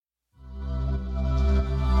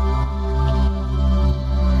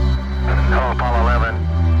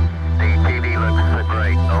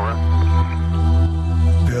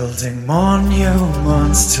Building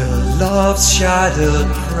monuments to love's shattered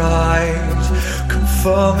pride,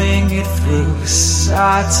 confirming it through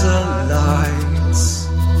satellites.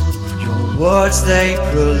 Your words, they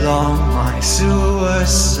prolong my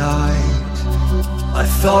suicide. I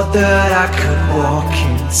thought that I could walk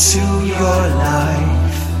into your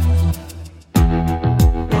life.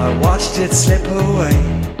 I watched it slip away.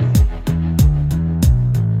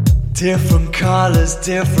 Different colors,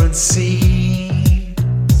 different scenes.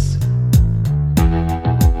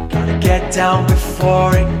 Gotta get down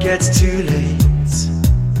before it gets too late,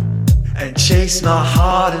 and chase my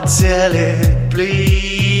heart until it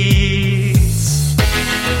bleeds.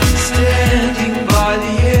 Standing by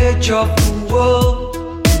the edge of the world,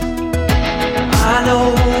 I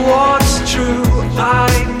know what's true, I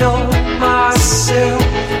know myself,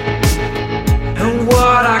 and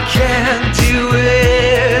what I can't do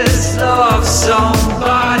is love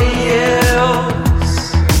somebody else.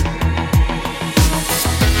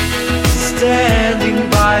 Standing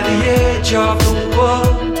by the edge of the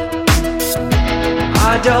world,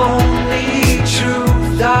 I don't need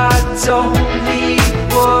truth, I don't need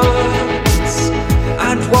words,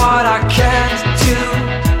 and what I can't do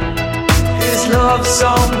is love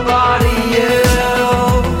somebody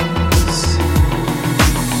else.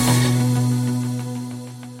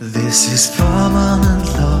 This is permanent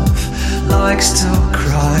love, likes to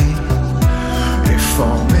cry. If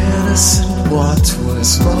I'm innocent, what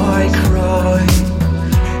was my crime?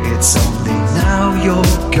 It's only now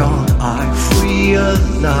you're gone I've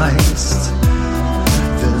realized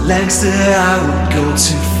the lengths that I would go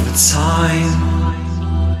to for time.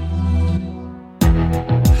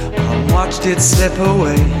 Watched it slip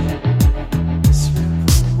away.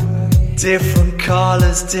 Different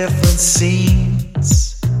colors, different scenes.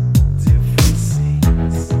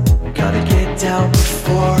 Gotta get down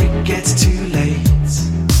before it gets too late,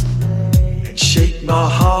 and shake my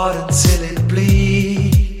heart until it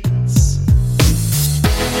bleeds.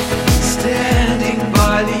 Standing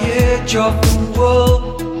by the edge of the world,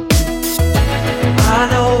 I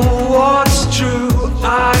know what's true,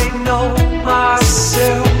 I know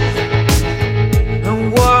myself,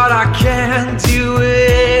 I can't do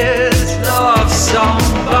is love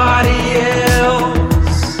somebody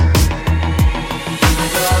else.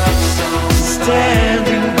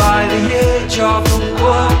 Standing by the edge of the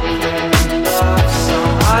world,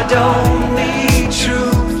 I don't need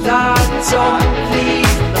truth, I don't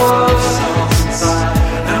need words,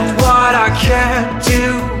 and what I can't do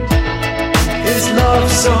is love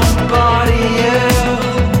somebody else.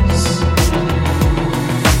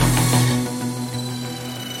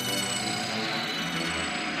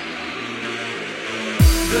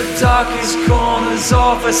 The darkest corners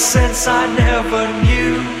of a sense I never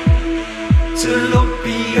knew, to look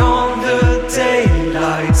beyond the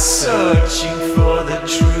daylight, searching for the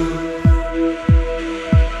truth.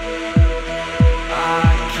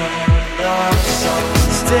 I can't love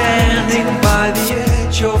someone standing by the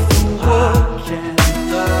edge of the world.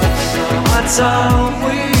 My time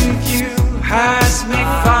with you has me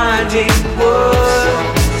finding